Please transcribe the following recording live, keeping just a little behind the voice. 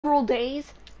several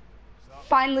days,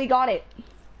 finally got it.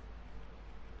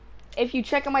 If you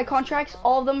check on my contracts,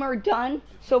 all of them are done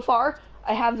so far.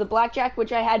 I have the blackjack,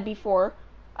 which I had before.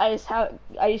 I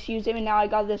just used it, and now I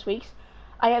got this week's.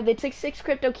 I have the 6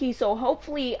 crypto key, so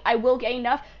hopefully I will get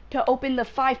enough to open the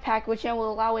 5-pack, which I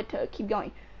will allow it to keep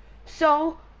going.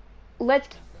 So let's.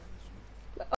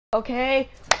 Okay,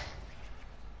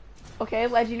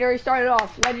 legendary started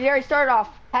off.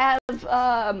 Have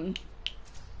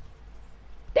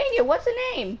dang it, what's the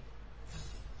name?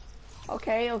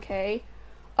 Okay.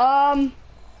 I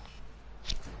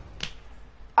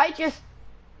just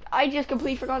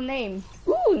completely forgot the name.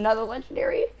 Ooh, another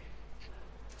legendary.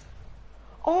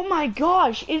 Oh my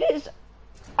gosh, it is.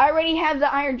 I already have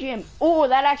the iron gem. Oh,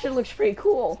 that actually looks pretty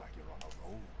cool.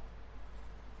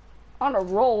 On a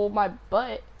roll, my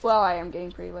butt. Well, I am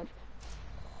getting pretty legendary.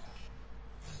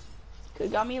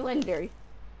 Could've got me a legendary.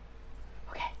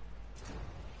 Okay.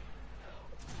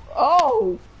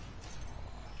 Oh!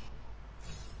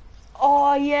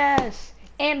 Oh, yes!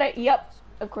 And yep.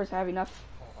 Of course I have enough.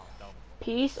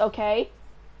 Peace, okay.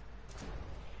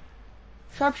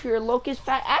 Sharpshooter, locust,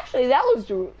 fat. Actually, that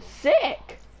looks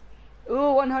sick.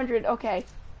 Ooh, 100, okay.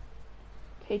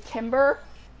 Okay, timber,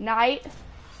 knight,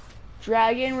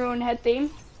 dragon, ruin head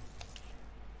theme.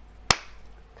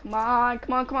 Come on.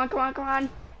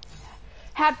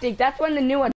 Haptic, that's one of the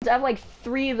new ones. I have like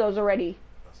 3 of those already.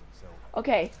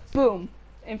 Okay, boom.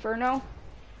 Inferno,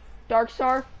 Dark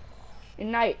Star,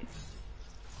 and Knight.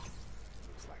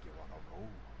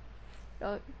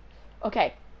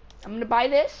 Okay, I'm gonna buy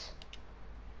this.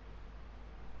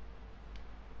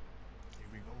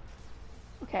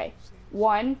 Okay,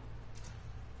 1.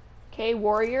 Okay,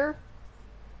 warrior,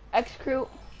 X-Crew.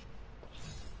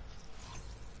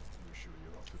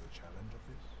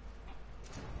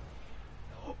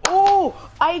 Oh,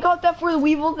 I got that for the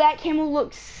Weevil. That camo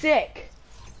looks sick.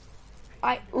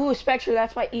 Ooh, Spectre.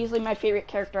 That's easily my favorite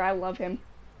character. I love him.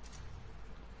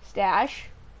 Stash,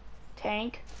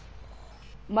 tank,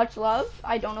 much love.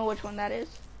 I don't know which one that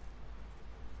is.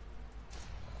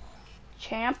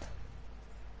 Champ,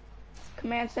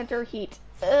 command center, heat.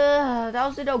 That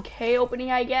was an okay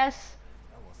opening, I guess.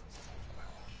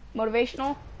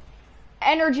 Motivational,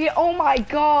 energy. Oh my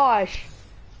gosh.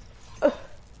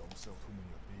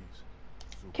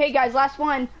 Okay, guys, last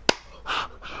one.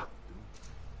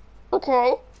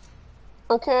 Okay.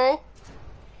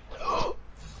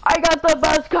 I got the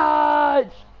buzz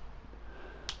cards.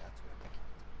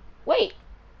 Wait,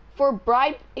 for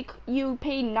bribe, you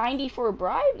pay 90 for a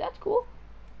bribe? That's cool.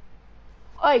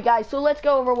 Alright, guys, so let's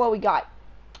go over what we got.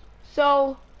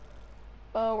 So,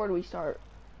 where do we start?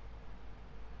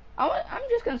 I'm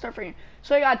just gonna start for you.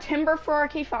 So I got timber for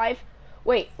RK5.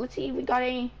 Wait, let's see if we got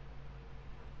any.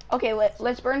 Okay,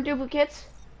 let's burn duplicates.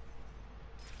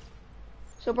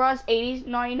 So bros, 80's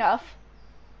not enough.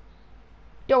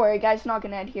 Don't worry, guys, it's not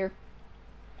gonna end here.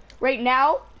 Right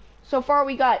now, so far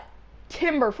we got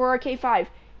timber for RK5,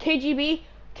 KGB,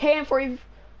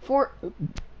 KM44,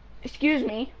 excuse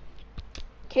me,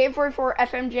 KM44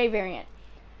 FMJ variant,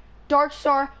 Dark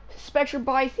Star, Spectre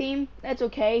buy theme, that's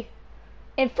okay.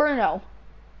 Inferno.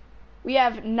 We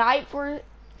have Knight for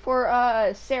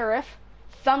Seraph,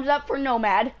 thumbs up for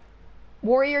Nomad,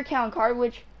 Warrior count card,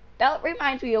 which that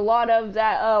reminds me a lot of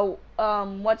that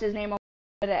what's his name on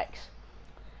X.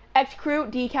 X-Crew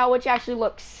decal, which actually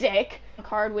looks sick.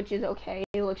 Card, which is okay.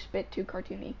 It looks a bit too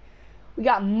cartoony. We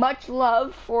got much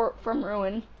love from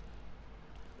Ruin.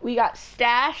 We got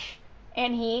stash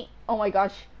and heat. Oh my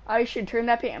gosh, I should turn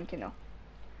that page. Okay, no.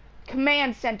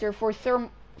 Command center for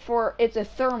it's a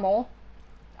thermal.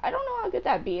 I don't know how good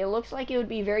that'd be. It looks like it would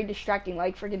be very distracting,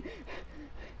 like freaking.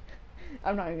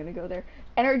 I'm not even gonna go there.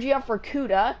 Energy up for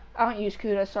Kuda. I don't use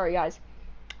Kuda, sorry guys.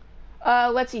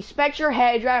 Let's see. Spectre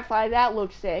head, Dragonfly, that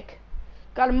looks sick.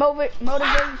 Got a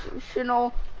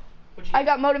motivational. I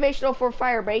got motivational for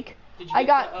Firebreak. I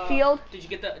got field. Did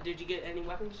you get any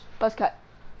weapons? Buzz cut.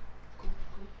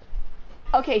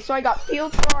 Okay, so I got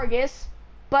field for Argus,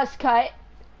 buzz cut,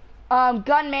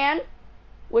 gunman,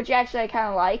 which actually I kind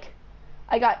of like.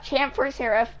 I got champ for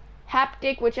Seraph,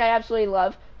 haptic, which I absolutely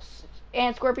love,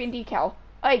 and scorpion decal.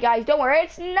 Alright guys, don't worry,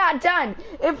 it's not done.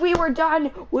 If we were done,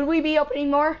 would we be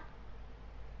opening more?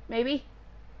 Maybe?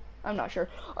 I'm not sure.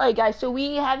 Alright guys, so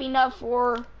we have enough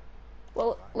for,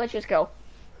 well, let's just go.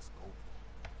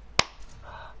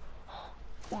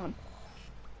 Come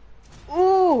on.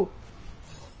 Ooh!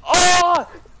 Oh!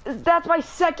 That's my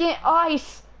second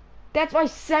ice! That's my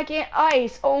second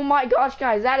ice! Oh my gosh,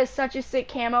 guys, that is such a sick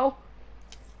camo.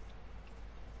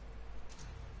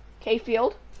 Okay,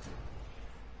 field.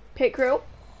 Pit crew.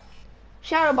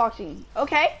 Shadow boxing.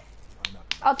 Okay.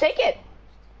 I'll take it.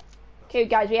 Okay,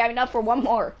 guys, we have enough for one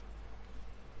more.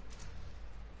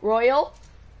 Royal.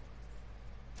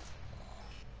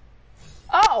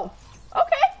 Oh,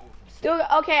 okay. Still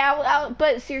okay.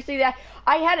 But seriously, that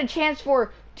I had a chance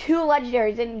for 2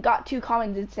 legendaries and got 2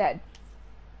 commons instead.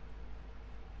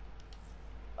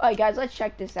 Alright, guys, let's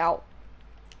check this out.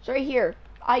 So right here,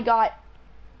 I got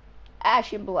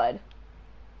Ash and Blood.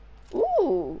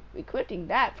 Ooh, equipping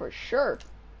that for sure.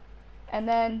 And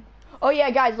then, oh yeah,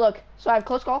 guys, look. So I have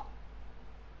Close Call.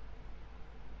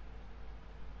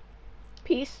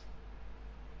 Peace.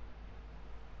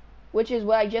 Which is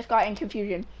what I just got in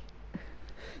Confusion.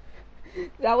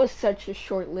 That was such a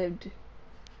short-lived.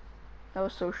 That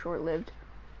was so short-lived.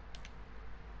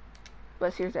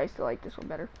 But seriously, I still like this one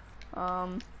better.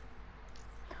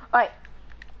 Alright.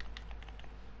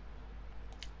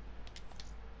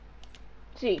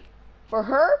 See. For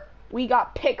her, we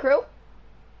got Pit Crew.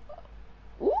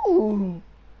 Ooh.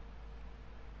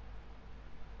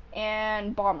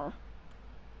 And Bomber.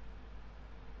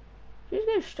 She's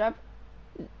gonna strap.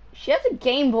 She has a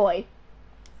Game Boy.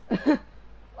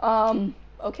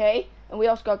 Okay. And we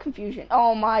also got Confusion.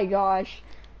 Oh my gosh.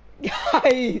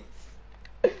 Guys.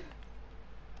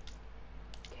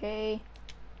 Okay.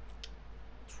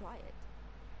 Try it.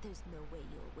 There's no way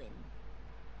you'll win.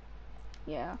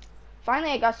 Yeah.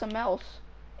 Finally, I got some else.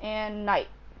 And Knight.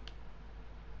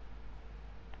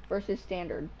 Versus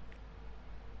Standard.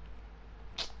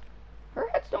 Her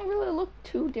heads don't really look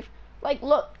too different. Like,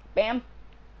 look. Bam.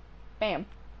 Bam.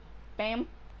 Bam.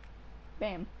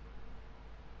 Bam.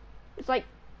 It's like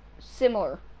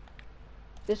similar.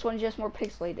 This one's just more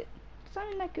pixelated. It's not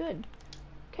even that good.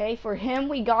 Okay, for him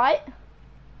we got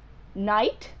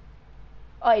Knight.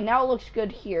 Alright, now it looks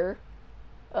good here.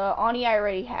 Ani I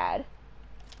already had.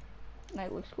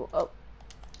 Knight looks cool. Oh,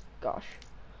 gosh.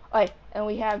 Alright, and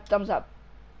we have Thumbs Up.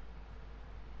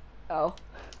 Oh.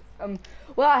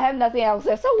 Well, I have nothing else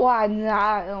there, so why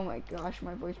not? Oh my gosh,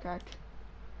 my voice cracked.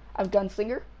 I have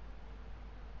Gunslinger.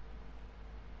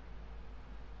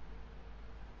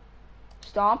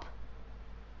 Stomp.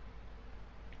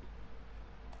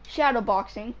 Shadow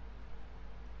Boxing.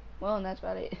 Well, and that's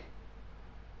about it.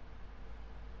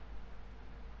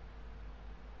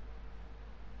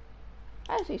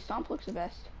 I say Stomp looks the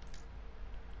best.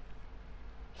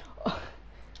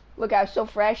 Look, I was so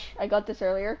fresh. I got this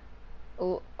earlier.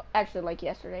 Oh, actually, like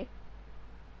yesterday.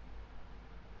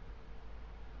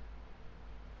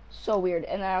 So weird.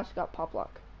 And then I also got Pop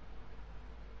Lock,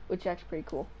 which is actually pretty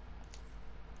cool.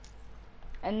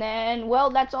 And then, well,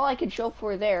 that's all I can show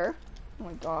for there. Oh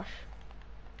my gosh.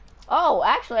 Oh,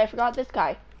 actually, I forgot this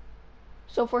guy.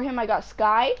 So for him, I got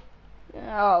Sky.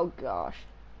 Oh gosh.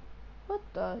 What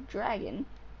the dragon?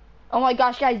 Oh my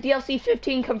gosh, guys, DLC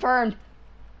 15 confirmed.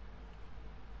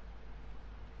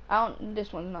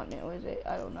 This one's not new, is it?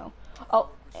 I don't know.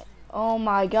 Oh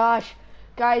my gosh.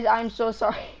 Guys, I'm so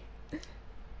sorry.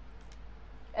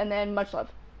 And then Much Love.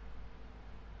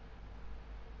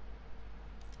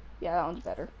 Yeah, that one's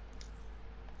better.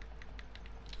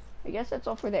 I guess that's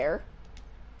all for there.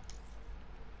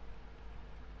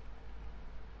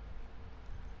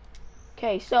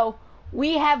 Okay, so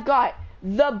we have got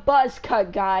the buzz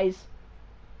cut, guys.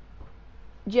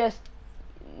 Just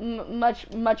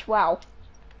much wow.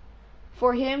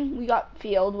 For him, we got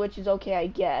Field, which is okay, I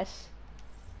guess.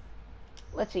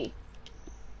 Let's see.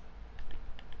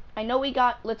 I know we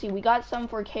got, let's see, we got some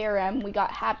for KRM. We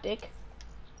got Haptic.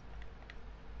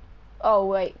 Oh,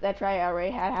 wait, that's right, I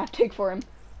already had Haptic for him.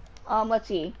 Let's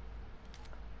see.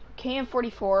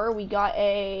 KM44, we got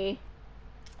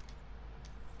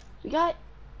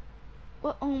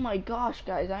what? Oh my gosh,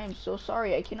 guys, I am so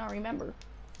sorry, I cannot remember.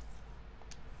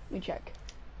 Let me check.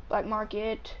 Black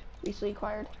Market, recently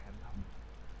acquired.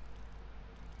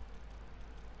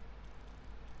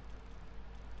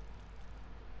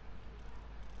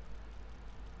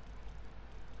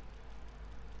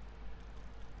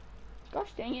 Gosh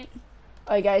dang it.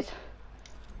 Alright guys.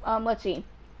 Let's see.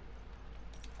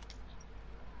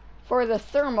 For the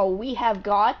thermal, we have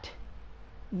got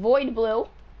Void Blue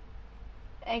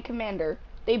and Commander.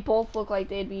 They both look like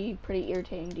they'd be pretty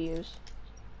irritating to use.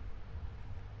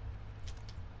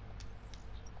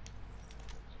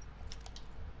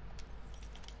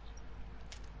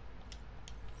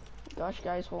 Gosh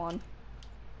guys, hold on.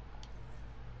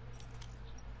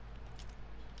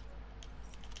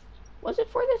 Was it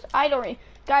for this? I don't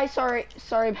guys, sorry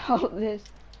about this.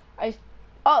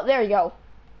 Oh, there you go.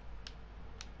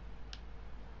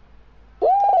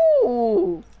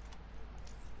 Ooh.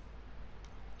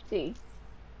 See.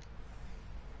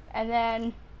 And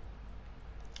then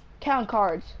count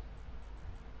cards.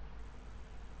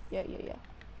 Yeah.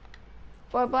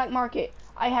 For Black Market,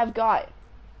 I have got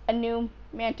a new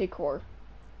manticore.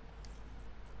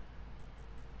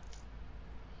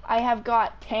 I have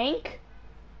got tank,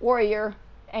 warrior,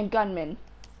 and gunman.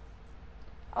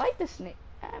 I like this name.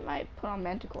 I might put on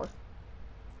manticore.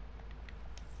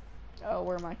 Oh,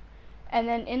 where am I? And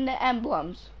then in the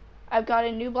emblems, I've got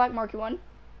a new black market one.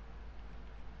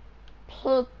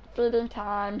 For the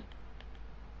time.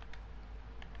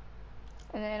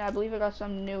 And then I believe I got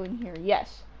some new in here.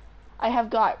 Yes. I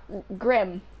have got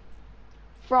Grim,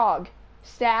 Frog,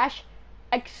 Stash,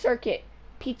 X Circuit,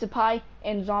 Pizza Pie,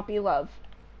 and Zombie Love.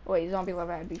 Wait, Zombie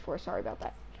Love I had before. Sorry about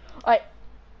that. Alright.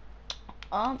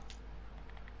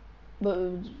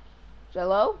 But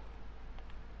hello?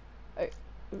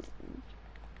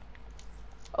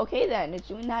 Okay then, it's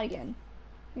doing that again.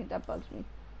 I think that bugs me.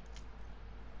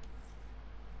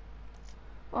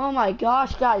 Oh my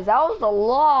gosh, guys, that was a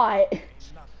lot.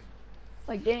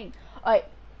 Like, dang. Alright.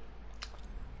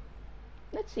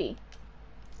 Let's see. You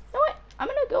know what? I'm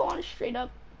gonna go on straight up.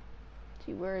 Let's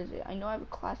see, where is it? I know I have a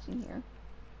class in here.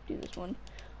 Do this one.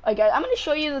 Alright, guys, I'm gonna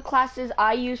show you the classes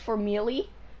I use for melee.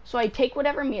 So I take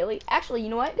whatever melee. Actually, you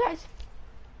know what, guys?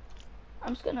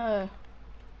 I'm just gonna.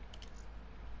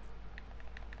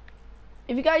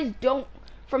 If you guys don't,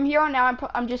 from here on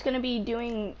out, I'm just gonna be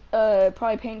doing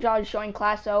probably paint jobs, showing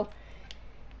class. So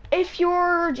if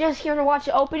you're just here to watch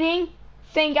the opening,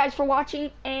 thank you guys for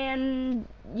watching, and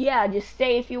yeah, just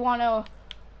stay if you wanna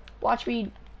watch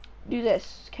me do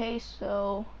this. Okay,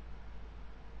 so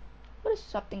what is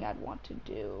something I'd want to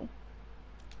do?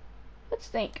 Let's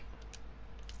think.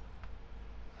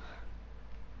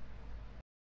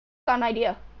 Got an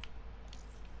idea.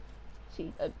 Let's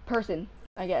see, a person,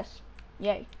 I guess.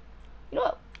 Yay. You know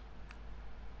what?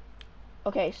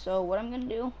 Okay, so what I'm gonna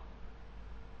do.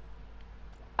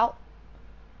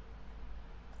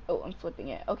 Oh, I'm flipping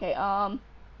it. Okay, outline.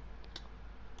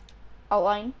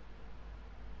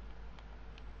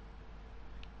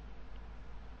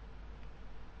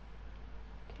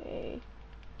 Okay.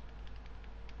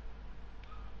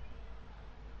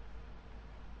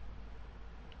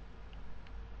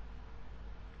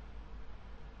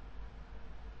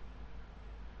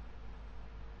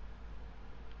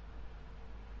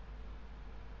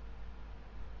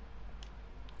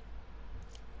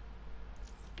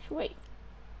 Wait,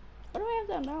 why do I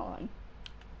have that outline?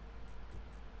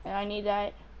 And I need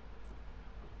that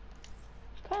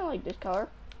kind of like this color,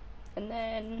 and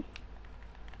then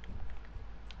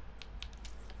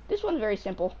this one's very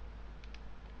simple.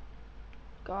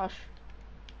 Gosh.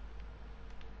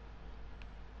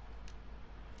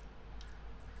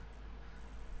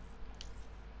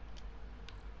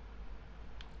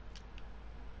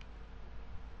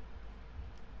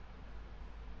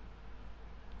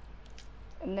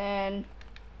 And then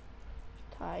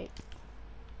type.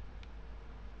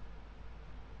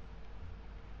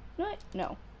 What?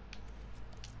 No.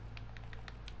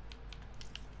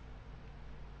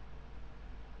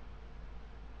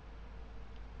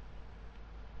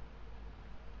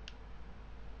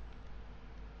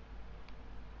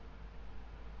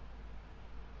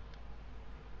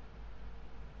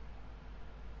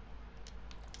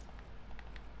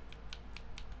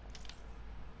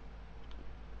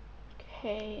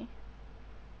 Okay.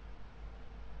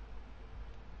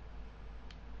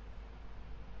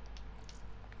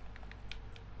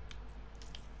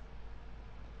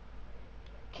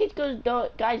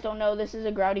 Guys don't know, this is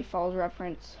a Gravity Falls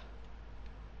reference.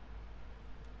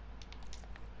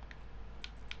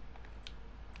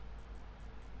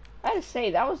 I gotta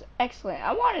say, that was excellent.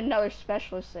 I want another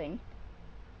specialist thing.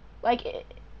 Like,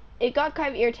 it got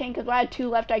kind of irritating because when I had 2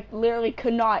 left, I literally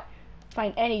could not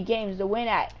find any games to win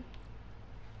at.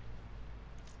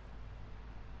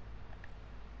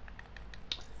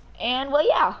 And, well,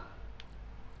 yeah.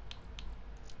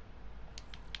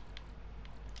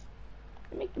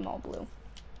 Make them all blue.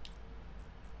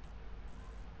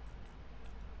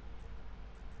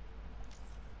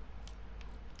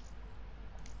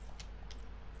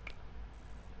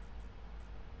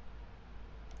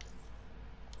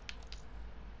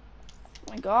 Oh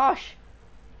my gosh.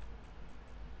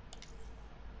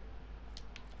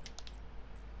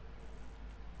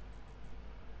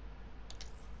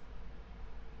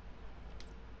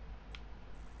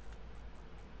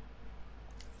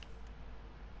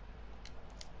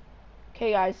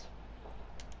 Okay, guys.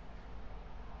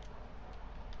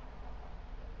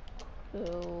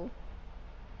 So,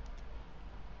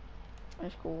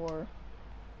 underscore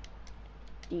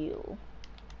deal.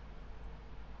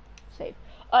 Save.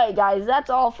 Alright, guys, that's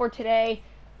all for today.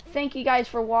 Thank you guys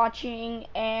for watching,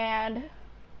 and if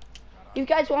you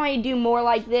guys want me to do more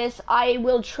like this, I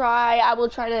will try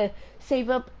to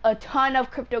save up a ton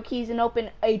of crypto keys and open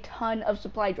a ton of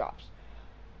supply drops.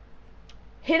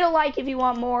 Hit a like if you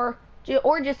want more,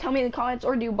 or just tell me in the comments,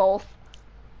 or do both.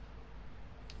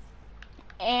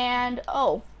 And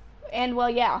well,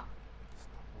 yeah.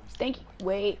 Thank you.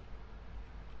 Wait.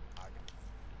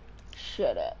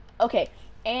 Shut up. Okay.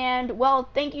 And well,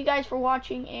 thank you guys for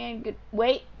watching. And good.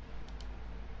 Wait.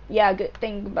 Yeah. Good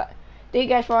thing. Goodbye. Thank you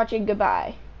guys for watching.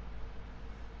 Goodbye.